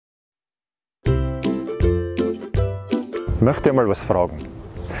möchte ich mal was fragen.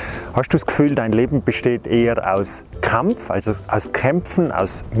 Hast du das Gefühl, dein Leben besteht eher aus Kampf, also aus Kämpfen,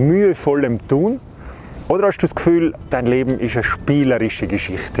 aus mühevollem Tun? Oder hast du das Gefühl, dein Leben ist eine spielerische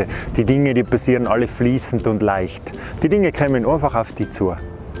Geschichte? Die Dinge, die passieren alle fließend und leicht. Die Dinge kommen einfach auf dich zu.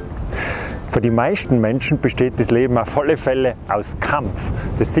 Für die meisten Menschen besteht das Leben auf alle Fälle aus Kampf.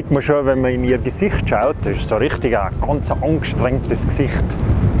 Das sieht man schon, wenn man in ihr Gesicht schaut. Das ist so richtig ein ganz angestrengtes Gesicht.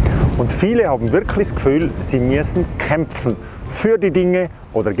 Und viele haben wirklich das Gefühl, sie müssen kämpfen für die Dinge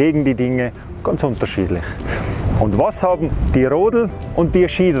oder gegen die Dinge, ganz unterschiedlich. Und was haben die Rodel und die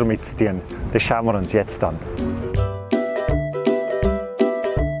Ski damit zu tun? Das schauen wir uns jetzt an.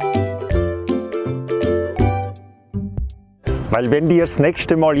 Weil wenn dir das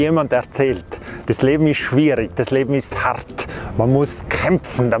nächste Mal jemand erzählt, das Leben ist schwierig, das Leben ist hart, man muss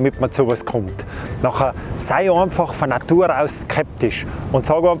kämpfen, damit man zu was kommt, nachher sei einfach von Natur aus skeptisch und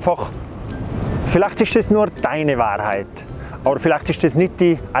sag einfach, vielleicht ist das nur deine Wahrheit, aber vielleicht ist das nicht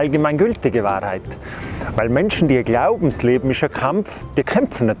die allgemeingültige Wahrheit. Weil Menschen, die glauben, das Leben ist ein Kampf, die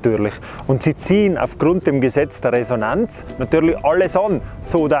kämpfen natürlich und sie ziehen aufgrund dem Gesetz der Resonanz natürlich alles an,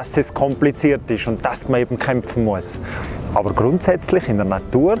 so dass es kompliziert ist und dass man eben kämpfen muss. Aber grundsätzlich in der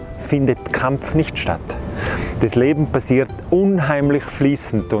Natur findet Kampf nicht statt. Das Leben passiert unheimlich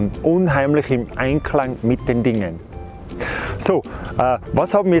fließend und unheimlich im Einklang mit den Dingen. So,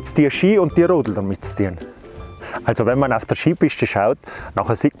 was haben jetzt die Ski und die Rodel damit zu tun? Also wenn man auf der Skipiste schaut,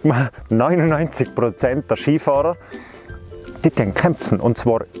 nachher sieht man 99% der Skifahrer, die kämpfen. Und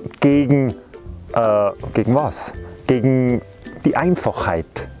zwar gegen was? Gegen die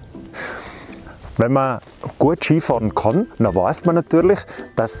Einfachheit. Wenn man gut Skifahren kann, dann weiß man natürlich,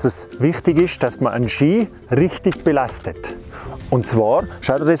 dass es wichtig ist, dass man einen Ski richtig belastet. Und zwar,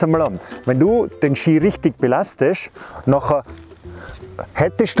 schau dir das einmal an, wenn du den Ski richtig belastest, nachher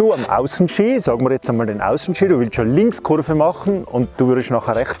hättest du am Außenski, sagen wir jetzt einmal den Außenski, du willst schon Linkskurve machen und du würdest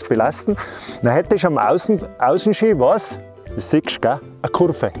nachher rechts belasten, dann hättest du am Außenski was? Das siehst du, gell? Eine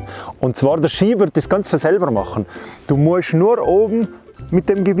Kurve. Und zwar der Ski wird das ganz von selber machen. Du musst nur oben mit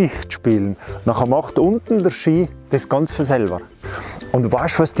dem Gewicht spielen. Nachher macht unten der Ski das ganz von selber. Und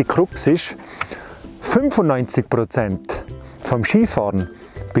weißt du, was die Krux ist? 95% vom Skifahren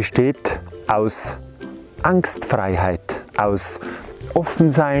besteht aus Angstfreiheit, aus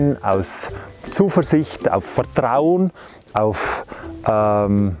Offensein, aus Zuversicht, auf Vertrauen, auf,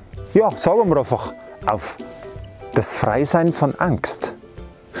 sagen wir einfach, auf das Freisein von Angst.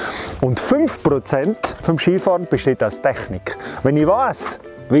 Und 5% vom Skifahren besteht aus Technik. Wenn ich weiß,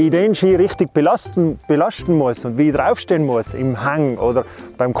 wie ich den Ski richtig belasten muss und wie ich draufstehen muss im Hang oder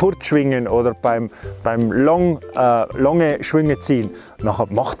beim Kurzschwingen oder beim lange Schwünge ziehen, nachher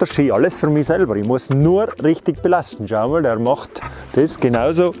macht der Ski alles für mich selber. Ich muss nur richtig belasten. Schau mal, der macht das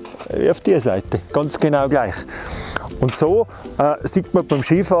genauso wie auf der Seite, ganz genau gleich. Und so sieht man beim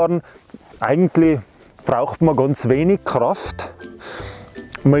Skifahren, eigentlich braucht man ganz wenig Kraft.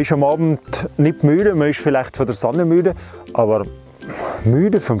 Man ist am Abend nicht müde, man ist vielleicht von der Sonne müde, aber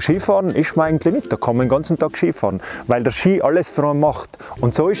müde vom Skifahren ist man eigentlich nicht. Da kann man den ganzen Tag Skifahren, weil der Ski alles für einen macht.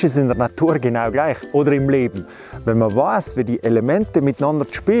 Und so ist es in der Natur genau gleich oder im Leben. Wenn man weiß, wie die Elemente miteinander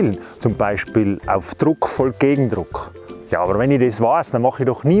spielen, zum Beispiel auf Druck folgt Gegendruck. Ja, aber wenn ich das weiß, dann mache ich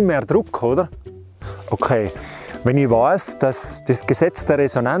doch nie mehr Druck, oder? Okay, wenn ich weiß, dass das Gesetz der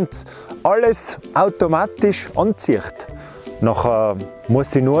Resonanz alles automatisch anzieht, nachher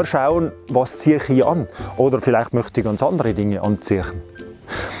muss ich nur schauen, was ziehe ich an. Oder vielleicht möchte ich ganz andere Dinge anziehen.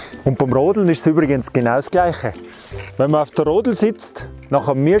 Und beim Rodeln ist es übrigens genau das Gleiche. Wenn man auf der Rodel sitzt,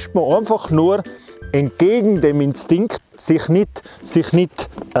 nachher mischt man einfach nur entgegen dem Instinkt sich nicht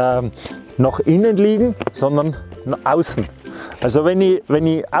nach innen liegen, sondern nach außen. Also wenn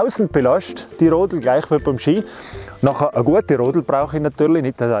ich außen belaste, die Rodel gleich wie beim Ski, nachher eine gute Rodel brauche ich natürlich,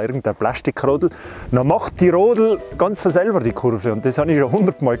 nicht also irgendeine Plastikrodel, dann macht die Rodel ganz von selber die Kurve und das habe ich schon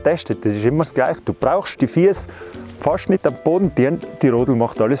 100-mal getestet, das ist immer das Gleiche. Du brauchst die Füße fast nicht am Boden, die Rodel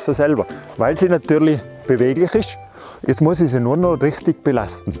macht alles von selber, weil sie natürlich beweglich ist, jetzt muss ich sie nur noch richtig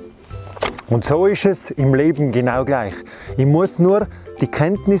belasten. Und so ist es im Leben genau gleich. Ich muss nur die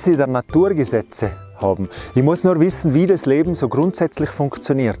Kenntnisse der Naturgesetze haben. Ich muss nur wissen, wie das Leben so grundsätzlich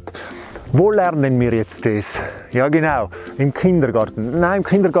funktioniert. Wo lernen wir jetzt das? Ja genau, im Kindergarten. Nein, im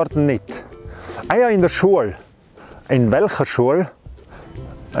Kindergarten nicht. Ah ja, in der Schule. In welcher Schule?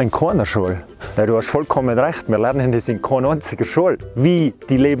 In keiner Schule. Ja, du hast vollkommen recht, wir lernen das in keiner einzigen Schule, wie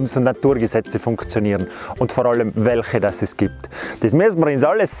die Lebens- und Naturgesetze funktionieren und vor allem, welche das es gibt. Das müssen wir uns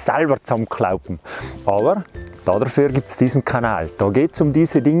alles selber zusammenklauben. Aber dafür gibt es diesen Kanal. Da geht es um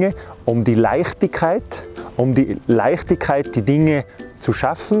diese Dinge, um die Leichtigkeit, die Dinge zu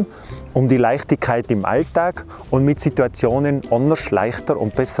schaffen, um die Leichtigkeit im Alltag und mit Situationen anders, leichter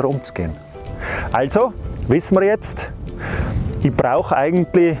und besser umzugehen. Also, wissen wir jetzt, ich brauche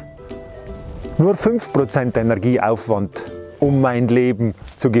eigentlich nur 5% Energieaufwand, um mein Leben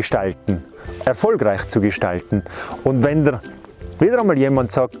zu gestalten, erfolgreich zu gestalten. Und wenn wieder einmal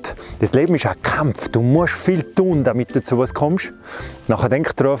jemand sagt, das Leben ist ein Kampf, du musst viel tun, damit du zu was kommst, nachher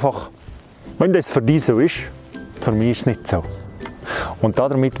denkt er einfach, wenn das für dich so ist, für mich ist es nicht so. Und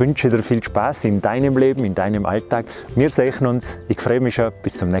damit wünsche ich dir viel Spaß in deinem Leben, in deinem Alltag. Wir sehen uns, ich freue mich schon,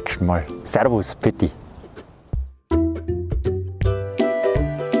 bis zum nächsten Mal. Servus, Pfitti.